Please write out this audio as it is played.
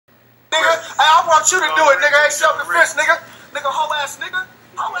want you to do it, nigga. Ain't self-defense, nigga. Nigga, hoe ass nigga.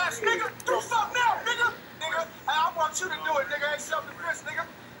 Hoe ass nigga. Do something now, nigga. Nigga, hey, I want you to do it, nigga. Ain't self-defense, nigga.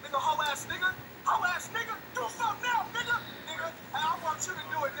 Nigga, hoe ass nigga. Hoe ass nigga. Do something now, nigga. Nigga, hey, I want you to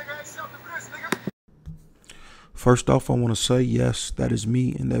do it, nigga. Ain't self-defense, nigga. First off, I want to say, yes, that is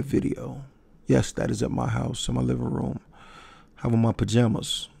me in that video. Yes, that is at my house, in my living room, having my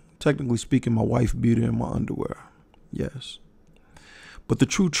pajamas. Technically speaking, my wife beater in my underwear. Yes. But the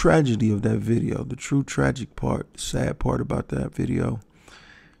true tragedy of that video, the true tragic part, sad part about that video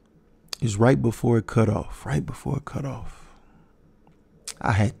is right before it cut off. Right before it cut off.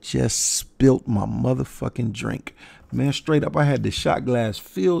 I had just spilt my motherfucking drink. Man, straight up, I had the shot glass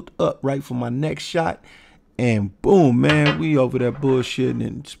filled up right for my next shot. And boom, man, we over that bullshit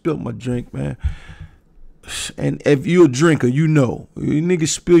and spilt my drink, man. And if you're a drinker, you know, you niggas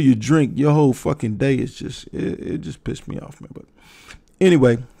spill your drink, your whole fucking day is just, it just pissed me off, man. But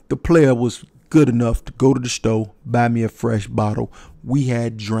anyway, the player was good enough to go to the store, buy me a fresh bottle. We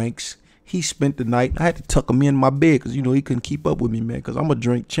had drinks. He spent the night. I had to tuck him in my bed because, you know, he couldn't keep up with me, man, because I'm a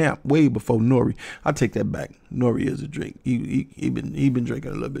drink champ way before Nori. I take that back. Nori is a drink. He been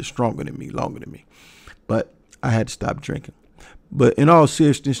drinking a little bit stronger than me, longer than me. But I had to stop drinking. But in all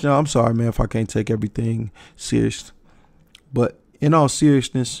seriousness, now I'm sorry, man, if I can't take everything serious. But in all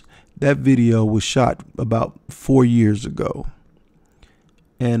seriousness, that video was shot about 4 years ago.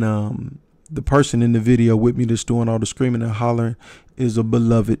 And the person in the video with me that's doing all the screaming and hollering is a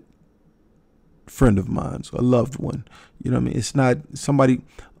beloved friend of mine, a loved one. You know what I mean? It's not somebody,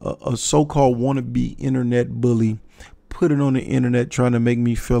 a so-called wannabe internet bully, put it on the internet trying to make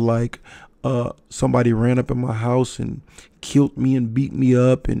me feel like somebody ran up in my house and killed me and beat me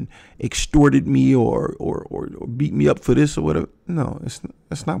up and extorted me or beat me up for this or whatever. No,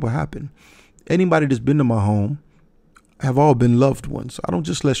 that's not what happened. Anybody that's been to my home have all been loved ones. I don't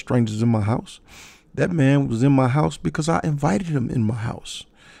just let strangers in my house. That man was in my house because I invited him in my house.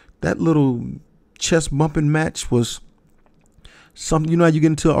 That little chest bumping match was something, you know how you get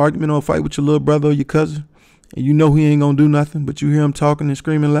into an argument or a fight with your little brother or your cousin? And you know he ain't gonna do nothing, but you hear him talking and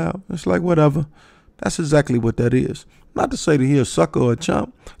screaming loud. It's like, whatever. That's exactly what that is. Not to say that he a sucker or a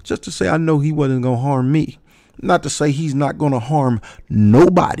chump, just to say I know he wasn't gonna harm me. Not to say he's not gonna harm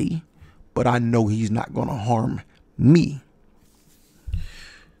nobody, but I know he's not gonna harm me.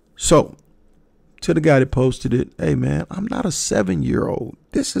 So, to the guy that posted it, hey man, I'm not a 7-year-old.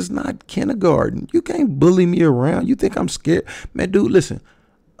 This is not kindergarten. You can't bully me around. You think I'm scared? Man, dude, listen.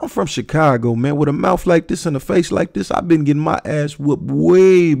 I'm from Chicago, man. With a mouth like this and a face like this, I've been getting my ass whooped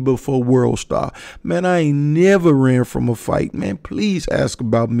way before World Star. Man, I ain't never ran from a fight, man. Please ask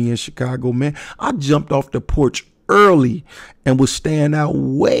about me in Chicago, man. I jumped off the porch early and was staying out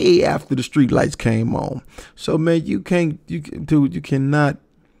way after the street lights came on. So, man, you cannot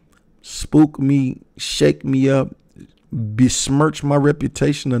spook me, shake me up, besmirch my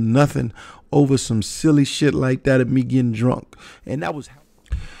reputation or nothing over some silly shit like that of me getting drunk. And that was how.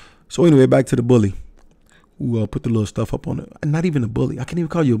 So anyway, back to the bully who put the little stuff up on it. Not even a bully. I can't even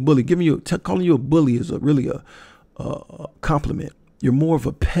call you a bully. Calling you a bully is really a compliment. You're more of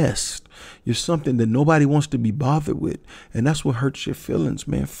a pest. You're something that nobody wants to be bothered with. And that's what hurts your feelings,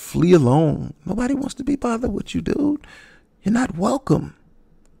 man. Flee alone. Nobody wants to be bothered with you, dude. You're not welcome.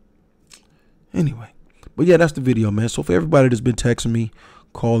 Anyway. But yeah, that's the video, man. So for everybody that's been texting me,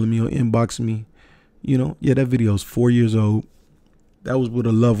 calling me, or inboxing me, you know, yeah, that video is 4 years old. That was with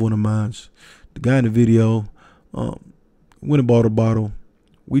a loved one of mine. The guy in the video went and bought a bottle.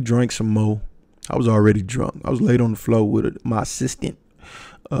 We drank some more. I was already drunk. I was laid on the floor with my assistant.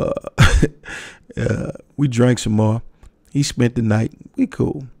 We drank some more. He spent the night. We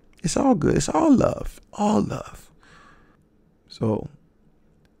cool. It's all good. It's all love. All love. So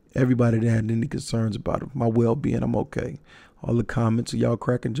everybody that had any concerns about my well-being, I'm okay. All the comments of y'all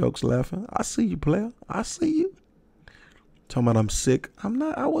cracking jokes, laughing. I see you, player. I see you. Talking about I'm sick. I'm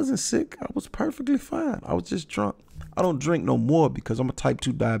not. I wasn't sick. I was perfectly fine. I was just drunk. I don't drink no more because I'm a type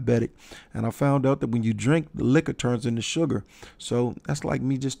 2 diabetic. And I found out that when you drink, the liquor turns into sugar. So that's like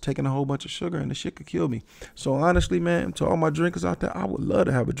me just taking a whole bunch of sugar and the shit could kill me. So honestly, man, to all my drinkers out there, I would love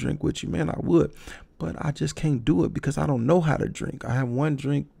to have a drink with you, man. I would. But I just can't do it because I don't know how to drink. I have one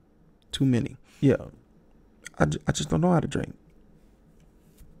drink too many. Yeah. I just don't know how to drink.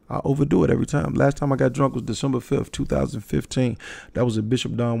 I overdo it every time. Last time I got drunk was December 5th, 2015. That was a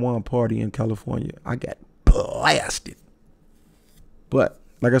Bishop Don Juan party in California. I got blasted. But,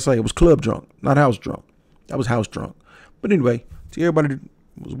 like I say, it was club drunk, not house drunk. That was house drunk. But anyway, to everybody that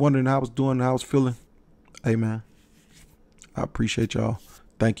was wondering how I was doing, how I was feeling, hey, man, I appreciate y'all.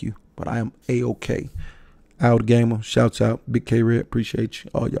 Thank you. But I am A-OK. Al the Gamer, shouts out. Big K Red, appreciate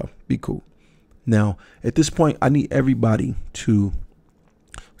you. All y'all. Be cool. Now, at this point, I need everybody to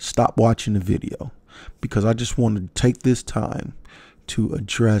stop watching the video because I just want to take this time to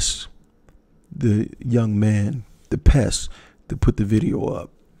address the young man, the pest that put the video up.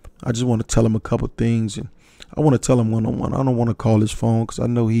 I just want to tell him a couple things, and I want to tell him one-on-one. I don't want to call his phone because I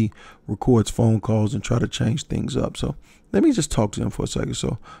know he records phone calls and try to change things up. So let me just talk to him for a second.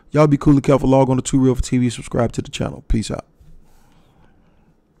 So y'all be cool and careful. Log on to Too Real for TV. Subscribe to the channel. Peace out.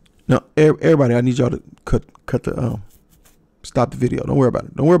 Now, everybody, I need y'all to cut the stop the video. Don't worry about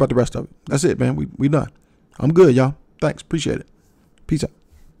it. Don't worry about the rest of it. That's it, man. We done. I'm good, y'all. Thanks. Appreciate it. Peace out.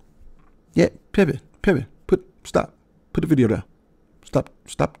 Yeah, pivot. Stop. Put the video down. Stop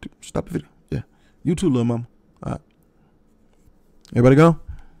the video. Yeah. You too, little mama. All right. Everybody go?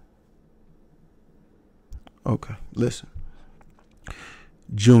 Okay. Listen.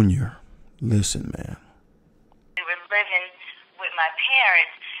 Junior. Listen, man. We were living with my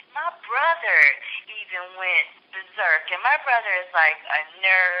parents. My brother even went berserk. And my brother is like a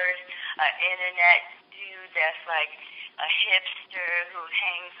nerd, an internet dude that's like a hipster who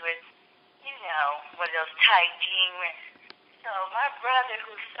hangs with, you know, one of those tight jeans. So my brother,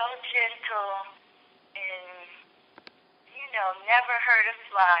 who's so gentle and, you know, never hurt a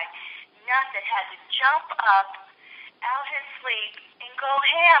fly, nothing, had to jump up out his sleep and go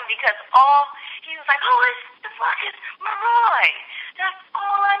ham because he was like, who is the fuck is Maroy? That's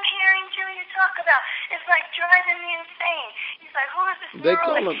all I'm hearing Junior talk about. It's like driving me insane. He's like, who is this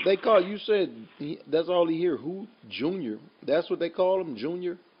Maroy? They call, you said that's all he hear. Who? Junior. That's what they call him,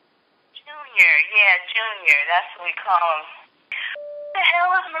 Junior? Junior, yeah, Junior. That's what we call him. Who the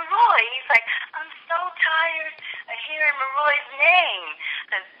hell is Maroy? He's like, I'm so tired of hearing Maroy's name.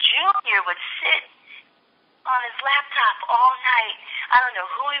 Because Junior would sit on his laptop all night. I don't know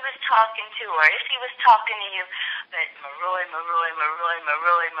who he was talking to or if he was talking to you, but Maroy. I'm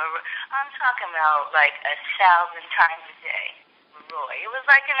talking about like 1,000 times a day. Maroy. It was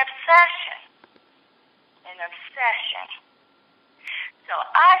like an obsession. So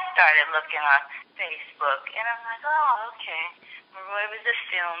I started looking on Facebook, and I'm like, oh, okay. Maroy was a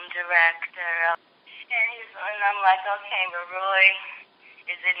film director. And I'm like, okay, Maroy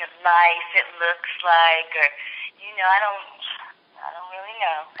is in the life it looks like, or, you know, I don't really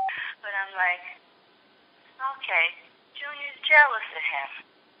know. But I'm like, okay, Junior's jealous of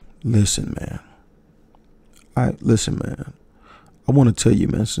him. Listen, man. I want to tell you,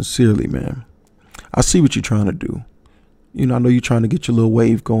 man, sincerely, man. I see what you're trying to do. You know, I know you're trying to get your little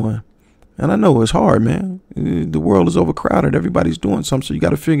wave going. And I know it's hard, man. The world is overcrowded. Everybody's doing something. So you got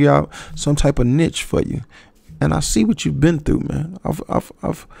to figure out some type of niche for you. And I see what you've been through, man.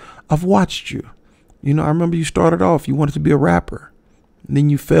 I've watched you. You know, I remember you started off, you wanted to be a rapper. And then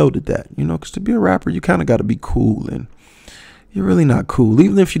you failed at that, you know, because to be a rapper, you kind of got to be cool. And you're really not cool.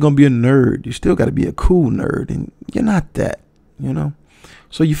 Even if you're going to be a nerd, you still got to be a cool nerd. And you're not that, you know.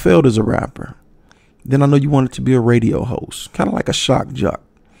 So you failed as a rapper. Then I know you wanted to be a radio host, kind of like a shock jock.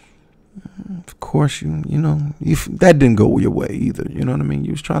 Of course, you know, that didn't go your way either. You know what I mean?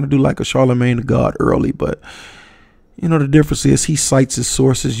 You was trying to do like a Charlemagne the God early, but you know, the difference is he cites his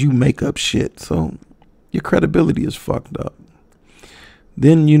sources, you make up shit. So your credibility is fucked up.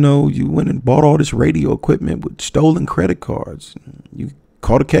 Then, you know, you went and bought all this radio equipment with stolen credit cards. You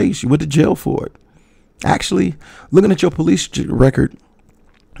caught a case. You went to jail for it. Actually, looking at your police record,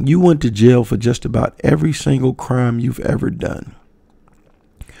 you went to jail for just about every single crime you've ever done,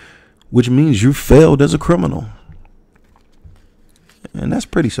 which means you failed as a criminal. And that's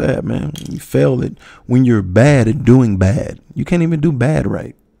pretty sad, man. You fail at when you're bad at doing bad. You can't even do bad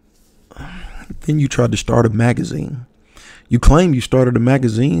right. Then you tried to start a magazine. You claim you started a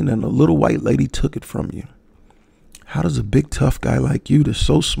magazine and a little white lady took it from you. How does a big tough guy like you that's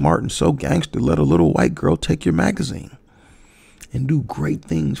so smart and so gangster let a little white girl take your magazine and do great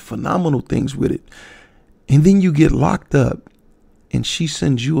things, phenomenal things with it? And then you get locked up and she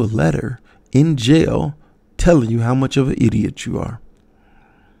sends you a letter in jail telling you how much of an idiot you are.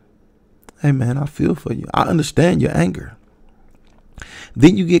 Hey, man, I feel for you. I understand your anger.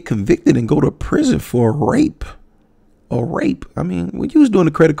 Then you get convicted and go to prison for rape. I mean, when you was doing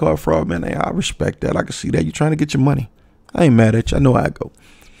the credit card fraud, man, hey, I respect that. I can see that. You're trying to get your money. I ain't mad at you. I know how I go.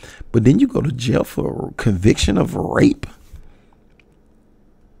 But then you go to jail for conviction of rape.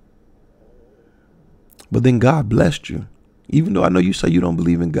 But then God blessed you. Even though I know you say you don't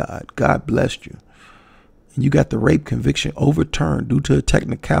believe in God, God blessed you. And you got the rape conviction overturned due to a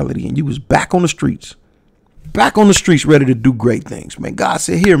technicality. And you was back on the streets. Back on the streets ready to do great things, man. God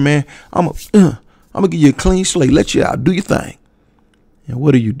said, here, man, I'm going to give you a clean slate. Let you out. Do your thing. And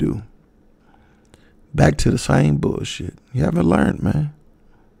what do? Back to the same bullshit. You haven't learned, man.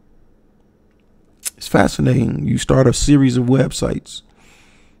 fascinating. You start a series of websites.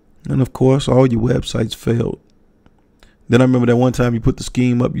 And of course, all your websites failed. Then I remember that one time you put the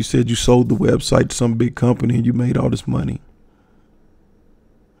scheme up, you said you sold the website to some big company and you made all this money.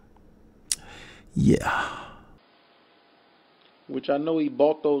 Yeah. Which I know he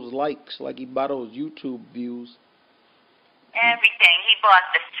bought those likes, like he bought those YouTube views. Everything. He bought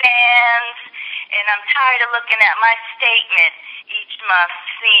the fans, and I'm tired of looking at my statement each month,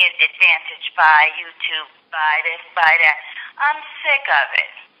 seeing Advantage buy, YouTube buy this, buy that. I'm sick of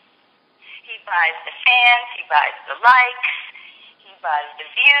it. He buys the fans, he buys the likes, he buys the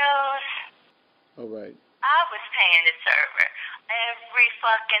views. All right. I was paying the server every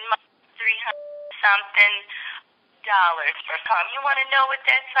fucking month, $300-something per come. You want to know what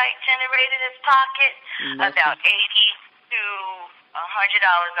that site generated his pocket? About $80 to $100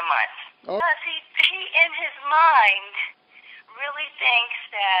 a month. Oh. Because he in his mind really thinks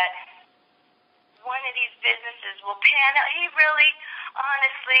that one of these businesses will pan out. He really,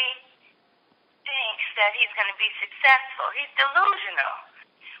 honestly, thinks that he's going to be successful. He's delusional.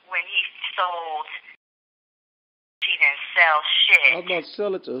 When he sold, he didn't sell shit. I was about to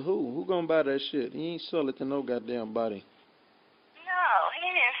sell it to who? Who gonna buy that shit? He ain't sell it to no goddamn body. No, he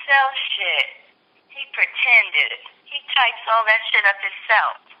didn't sell shit. He pretended. He types all that shit up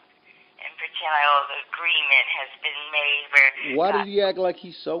himself and pretend like, oh, the agreement has been made. Why did he act like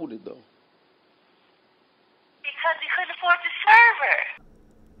he sold it though? Because he couldn't afford the server.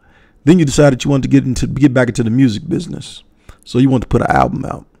 Then you decided you wanted to get back into the music business. So you wanted to put an album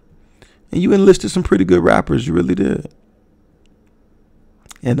out. And you enlisted some pretty good rappers. You really did.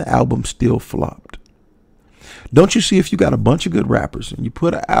 And the album still flopped. Don't you see, if you got a bunch of good rappers and you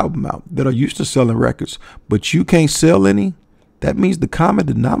put an album out that are used to selling records, but you can't sell any, that means the common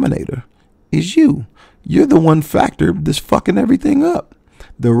denominator is you. You're the one factor that's fucking everything up.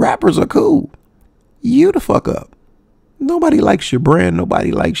 The rappers are cool. You the fuck up. Nobody likes your brand.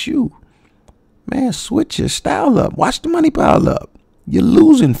 Nobody likes you. Man, switch your style up. Watch the money pile up. You're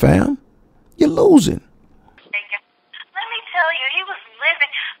losing, fam. You're losing. Let me tell you, he was living,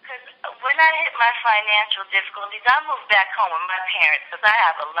 because when I hit my financial difficulties, I moved back home with my parents because I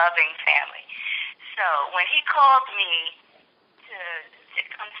have a loving family. So when he called me to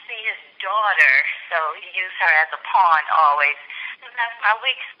come see his daughter, so he used her as a pawn always, because that's my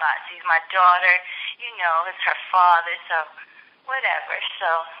weak spot. She's my daughter, you know, it's her father, so whatever. So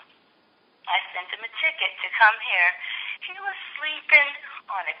I sent him a ticket to come here. He was sleeping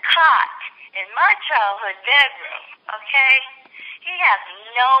on a cot in my childhood bedroom, okay? He has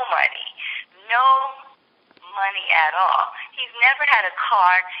no money at all. He's never had a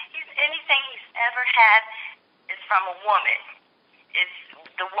car. Anything he's ever had is from a woman. It's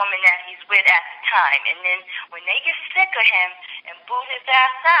the woman that he's with at the time. And then when they get sick of him and boot his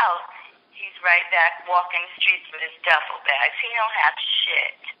ass out, he's right back walking the streets with his duffel bags. He don't have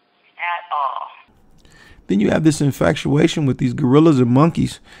shit at all. Then you have this infatuation with these gorillas and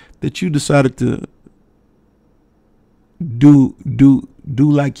monkeys that you decided to do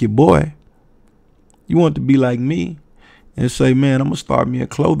like your boy. You want to be like me and say, man, I'm going to start me a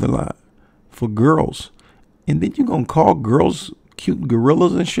clothing line for girls. And then you're going to call girls cute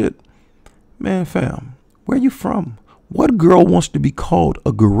gorillas and shit. Man, fam, where you from? What girl wants to be called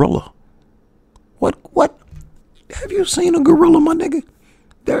a gorilla? What? Have you seen a gorilla, my nigga?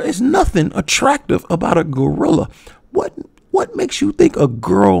 There is nothing attractive about a gorilla. What makes you think a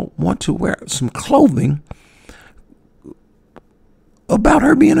girl want to wear some clothing about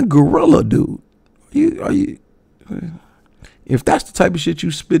her being a gorilla, dude? Are you? If that's the type of shit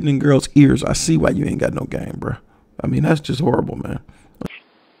you spitting in girls' ears, I see why you ain't got no game, bro. I mean, that's just horrible, man.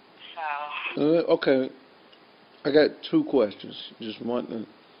 Okay, I got two questions. Just one.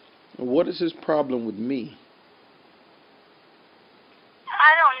 What is his problem with me?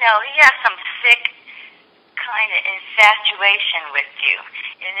 I don't know. He has some sick kind of infatuation with you,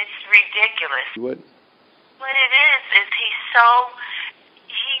 and it's ridiculous. What? What it is he's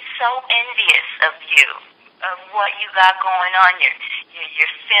so envious of you, of what you got going on,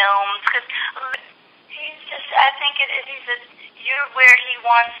 your films, because he's just, I think you're where he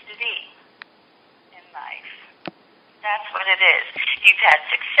wants to be in life. That's what it is. You've had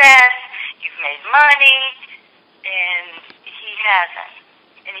success, you've made money, and he hasn't.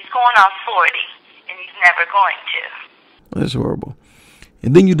 And he's going on 40, and he's never going to. That's horrible.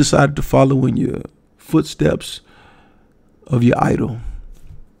 And then you decided to follow in your footsteps of your idol.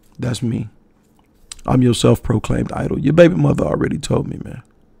 That's me. I'm your self-proclaimed idol. Your baby mother already told me, man.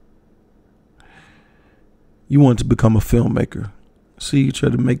 You want to become a filmmaker. See, you try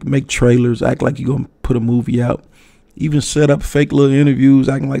to make trailers, act like you're going to put a movie out. even set up fake little interviews,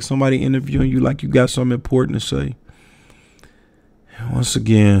 acting like somebody interviewing you like you got something important to say. And once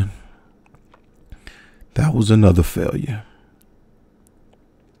again, that was another failure.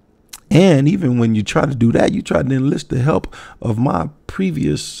 And even when you try to do that, you try to enlist the help of my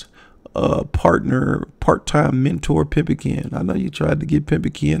previous partner, part-time mentor, Pimpy Ken. I know you tried to get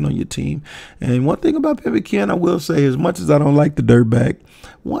Pimpy Ken on your team. And one thing about Pimpy Ken, I will say, as much as I don't like the dirtbag,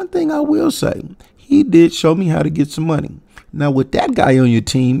 one thing I will say, he did show me how to get some money. Now, with that guy on your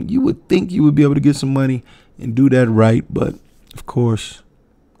team, you would think you would be able to get some money and do that right. But, of course,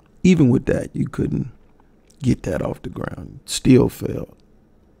 even with that, you couldn't get that off the ground. Still failed.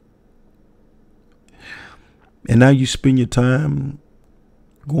 And now you spend your time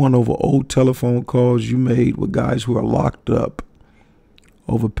going over old telephone calls you made with guys who are locked up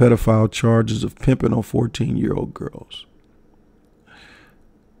over pedophile charges of pimping on 14-year-old girls.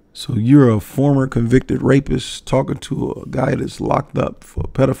 So you're a former convicted rapist talking to a guy that's locked up for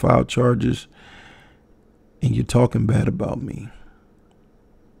pedophile charges, and you're talking bad about me.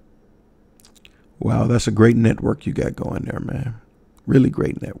 Wow, that's a great network you got going there, man. Really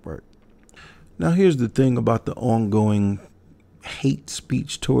great network. Now, here's the thing about the ongoing hate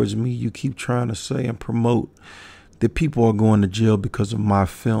speech towards me. You keep trying to say and promote that people are going to jail because of my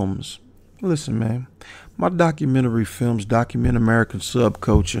films. Listen, man, my documentary films document American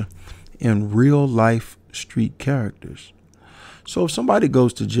subculture and real life street characters. So if somebody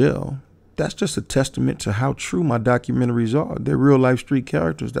goes to jail, that's just a testament to how true my documentaries are. They're real life street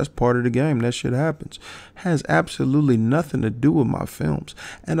characters. That's part of the game. That shit happens. Has absolutely nothing to do with my films.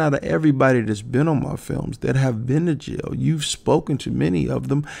 And out of everybody that's been on my films that have been to jail, you've spoken to many of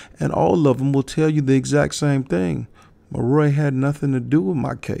them, and all of them will tell you the exact same thing. Maroy had nothing to do with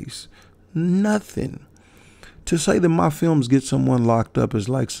my case. Nothing. To say that my films get someone locked up is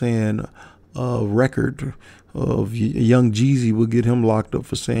like saying a record of Young Jeezy would get him locked up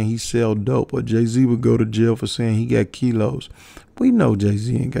for saying he sell dope, or Jay-Z would go to jail for saying he got kilos. We know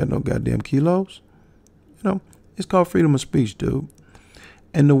Jay-Z ain't got no goddamn kilos. You know, it's called freedom of speech, dude.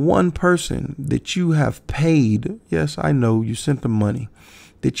 And the one person that you have paid, yes, I know you sent the money,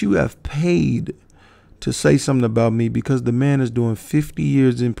 that you have paid to say something about me because the man is doing 50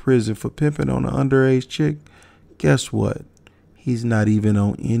 years in prison for pimping on an underage chick, guess what? He's not even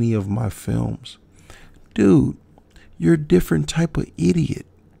on any of my films. Dude, you're a different type of idiot.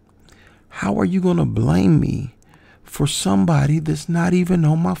 How are you going to blame me for somebody that's not even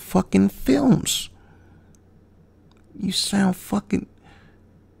on my fucking films? You sound fucking...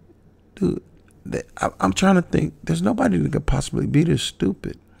 Dude, I'm trying to think. There's nobody that could possibly be this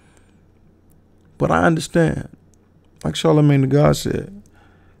stupid. But I understand. Like Charlamagne the God said,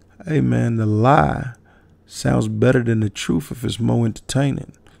 hey man, the lie sounds better than the truth if it's more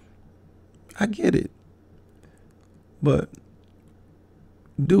entertaining. I get it. But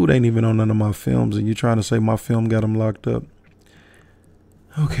dude ain't even on none of my films, and you trying to say my film got him locked up.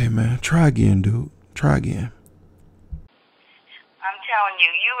 Okay, man. Try again, dude. Try again. I'm telling you,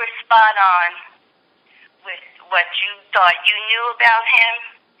 you were spot on with what you thought you knew about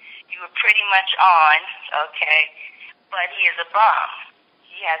him. You were pretty much on, okay? But he is a bum.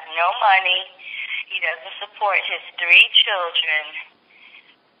 He has no money. He doesn't support his 3 children.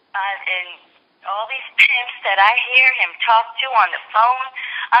 And all these pimps that I hear him talk to on the phone,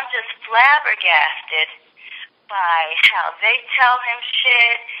 I'm just flabbergasted by how they tell him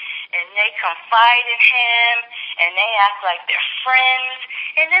shit, and they confide in him, and they act like they're friends.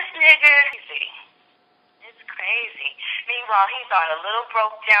 And this nigga, it's crazy. Meanwhile, he's on a little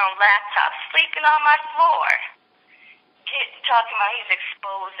broke-down laptop, sleeping on my floor. Talking about he's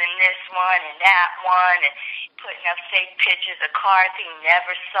exposing this one and that one, and putting up fake pictures of cars he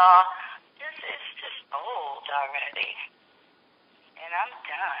never saw. This is just old already. And I'm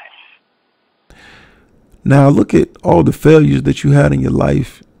done. Now look at all the failures that you had in your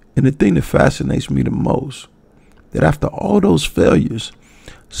life. And the thing that fascinates me the most, that after all those failures,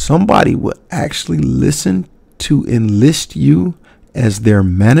 somebody would actually listen to enlist you as their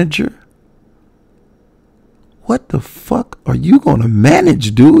manager. What the fuck are you going to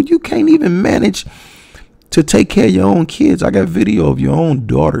manage, dude? You can't even manage to take care of your own kids. I got video of your own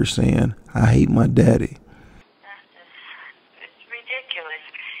daughter saying, I hate my daddy. It's ridiculous.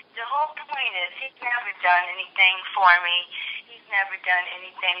 The whole point is he's never done anything for me. He's never done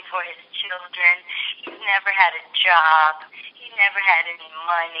anything for his children. He's never had a job. He never had any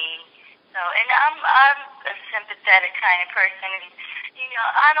money. So, and I'm a sympathetic kind of person. And, you know,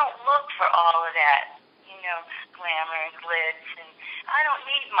 I don't look for all of that, you know, glamour and glitz. And I don't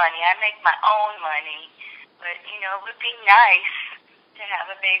need money. I make my own money. But, you know, it would be nice to have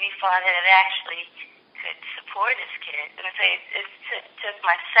a baby father that actually could support for this kid. And I say it took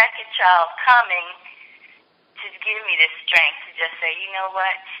my second child coming to give me the strength to just say, you know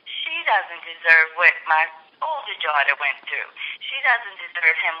what, she doesn't deserve what my older daughter went through. She doesn't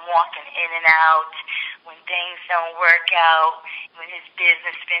deserve him walking in and out when things don't work out, when his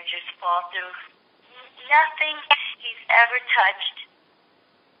business ventures fall through. Nothing he's ever touched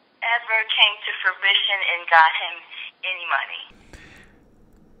ever came to fruition and got him any money.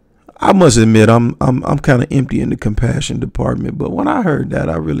 I must admit, I'm kind of empty in the compassion department. But when I heard that,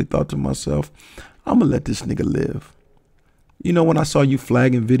 I really thought to myself, I'm gonna let this nigga live. You know, when I saw you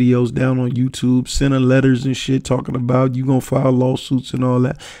flagging videos down on YouTube, sending letters and shit, talking about you gonna file lawsuits and all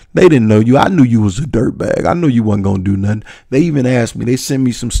that, they didn't know you. I knew you was a dirtbag. I knew you wasn't gonna do nothing. They even asked me. They sent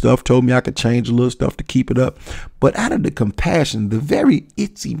me some stuff, told me I could change a little stuff to keep it up. But out of the compassion, the very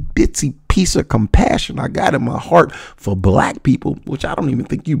itsy bitsy piece of compassion I got in my heart for black people, which I don't even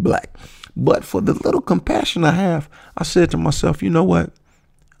think you black, but for the little compassion I have, I said to myself, you know what?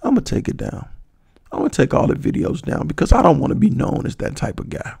 I'm gonna take it down. I'm going to take all the videos down because I don't want to be known as that type of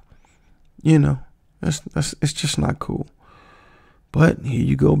guy. You know, it's just not cool. But here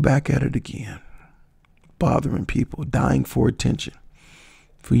you go back at it again. Bothering people, dying for attention.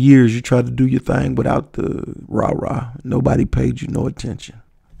 For years, you tried to do your thing without the rah-rah. Nobody paid you no attention.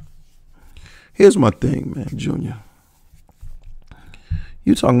 Here's my thing, man, Junior.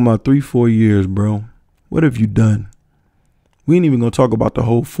 You talking about 3-4 years, bro. What have you done? We ain't even going to talk about the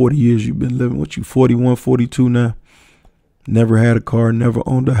whole 40 years you've been living. What, you 41, 42 now? Never had a car, never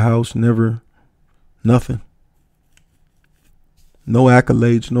owned a house, never, nothing. No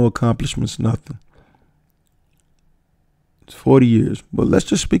accolades, no accomplishments, nothing. It's 40 years. But let's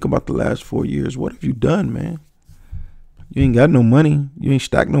just speak about the last 4 years. What have you done, man? You ain't got no money. You ain't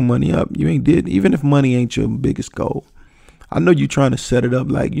stacked no money up. You ain't did, even if money ain't your biggest goal. I know you're trying to set it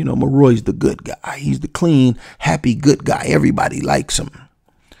up like, you know, Maroy's the good guy. He's the clean, happy, good guy. Everybody likes him.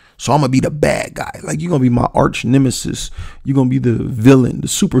 So I'm going to be the bad guy. Like, you're going to be my arch nemesis. You're going to be the villain, the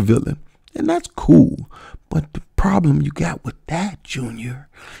super villain. And that's cool. But the problem you got with that, Junior,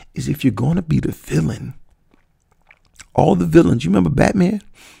 is if you're going to be the villain, all the villains, you remember Batman?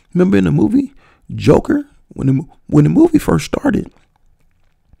 Remember in the movie Joker? When the movie first started,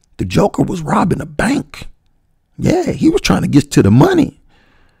 the Joker was robbing a bank. Yeah, he was trying to get to the money.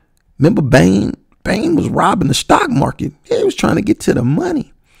 Remember Bane? Bane was robbing the stock market. Yeah, he was trying to get to the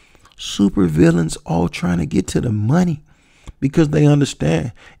money. Super villains all trying to get to the money because they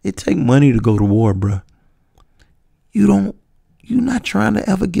understand it take money to go to war, bro. You're not trying to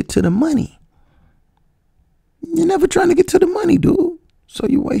ever get to the money. You're never trying to get to the money, dude. So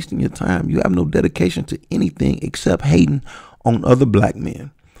you're wasting your time. You have no dedication to anything except hating on other black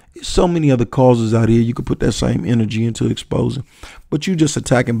men. There's so many other causes out here you could put that same energy into exposing. But you just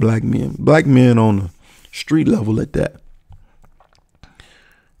attacking black men. Black men on the street level at that.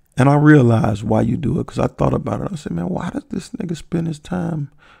 And I realized why you do it because I thought about it. I said, man, why does this nigga spend his time?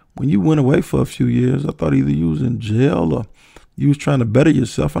 When you went away for a few years, I thought either you was in jail or you was trying to better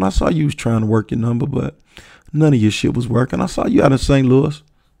yourself. And I saw you was trying to work your number, but none of your shit was working. I saw you out in St. Louis.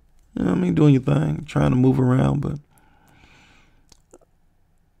 You know what I mean? Doing your thing, trying to move around, but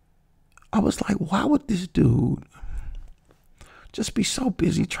I was like, why would this dude just be so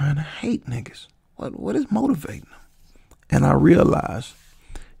busy trying to hate niggas? What is motivating him? And I realized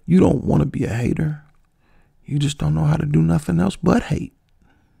you don't want to be a hater. You just don't know how to do nothing else but hate.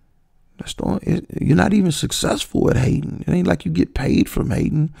 You're not even successful at hating. It ain't like you get paid from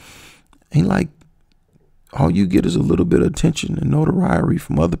hating. Ain't like all you get is a little bit of attention and notoriety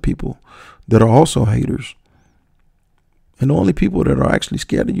from other people that are also haters. And the only people that are actually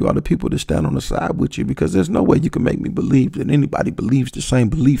scared of you are the people that stand on the side with you, because there's no way you can make me believe that anybody believes the same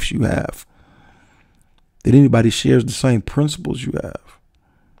beliefs you have, that anybody shares the same principles you have.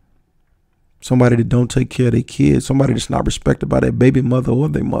 Somebody that don't take care of their kids, somebody that's not respected by their baby mother or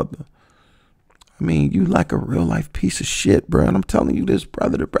their mother. I mean, you like a real life piece of shit, bro. And I'm telling you this,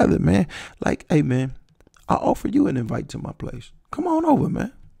 brother to brother, man. Like, hey, man, I offer you an invite to my place. Come on over,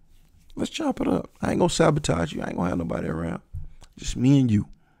 man. Let's chop it up. I ain't gonna sabotage you. I ain't gonna have nobody around. Just me and you.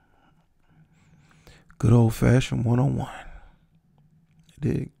 Good old fashioned one-on-one.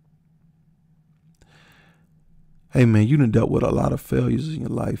 You dig? Hey, man, you done dealt with a lot of failures in your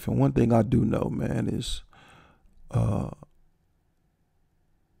life. And one thing I do know, man, is a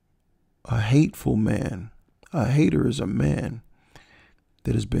hateful man. A hater is a man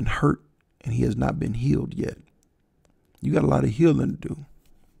that has been hurt and he has not been healed yet. You got a lot of healing to do.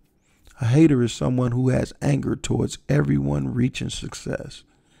 A hater is someone who has anger towards everyone reaching success.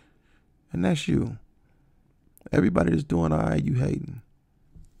 And that's you. Everybody that's doing all right, you hating.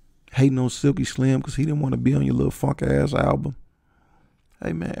 hating on Silky Slim because he didn't want to be on your little funk ass album.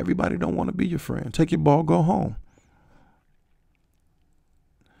 Hey man, everybody don't want to be your friend. Take your ball, go home.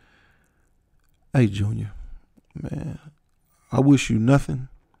 Hey Junior, man, I wish you nothing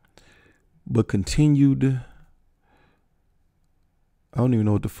but continued, I don't even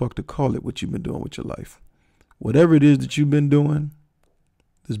know what the fuck to call it, what you've been doing with your life. Whatever it is that you've been doing,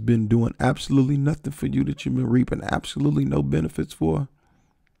 that's been doing absolutely nothing for you, that you've been reaping absolutely no benefits for.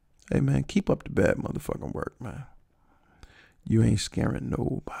 Hey man, keep up the bad motherfucking work, man. You ain't scaring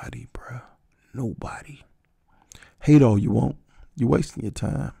nobody, bruh. Nobody. Hate all you want. You're wasting your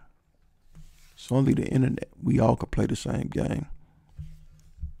time. It's only the internet. We all can play the same game.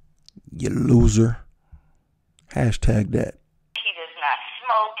 You loser. Hashtag that. He does not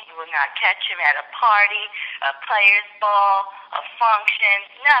smoke. You will not catch him at a party, a player's ball, a function,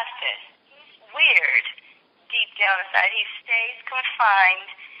 nothing. He's weird. Deep down inside, he stays confined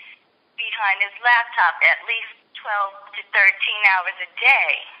behind his laptop at least 12 to 13 hours a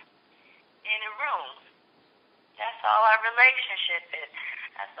day in a room. That's all our relationship is.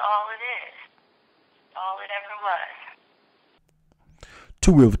 That's all it is. All it ever was.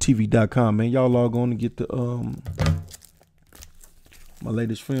 TooRealForTV.com, man. Y'all log on to get the my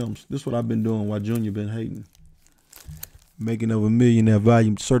latest films. This is what I've been doing while Junior been hating. Making of a Millionaire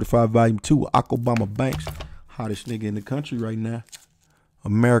Volume, Certified Volume 2. Akobama Banks, hottest nigga in the country right now.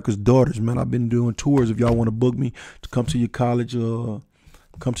 America's Daughters, man. I've been doing tours. If y'all want to book me to come to your college,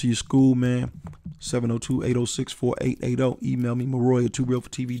 come to your school, man. 702-806-4880. Email me, Maroy at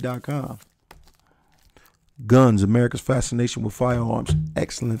TooRealForTV.com. Guns, America's Fascination with Firearms.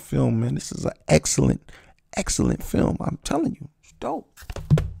 Excellent film, man. This is an excellent, excellent film. I'm telling you, it's dope.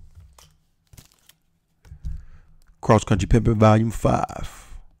 Cross Country Pimpin' Volume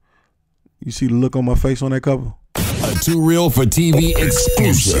 5. You see the look on my face on that cover? A Too Real for TV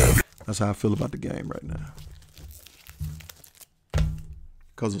exclusive. That's how I feel about the game right now.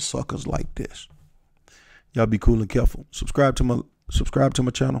 Because of suckers like this. Y'all be cool and careful. Subscribe to my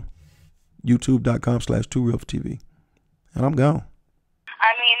channel. YouTube.com/TooRealForTV. And I'm gone.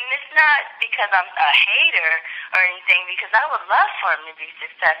 I mean, it's not because I'm a hater or anything, because I would love for him to be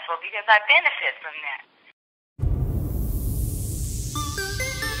successful because I benefit from that.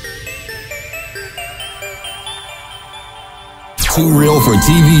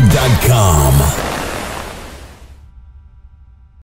 TooRealForTV.com.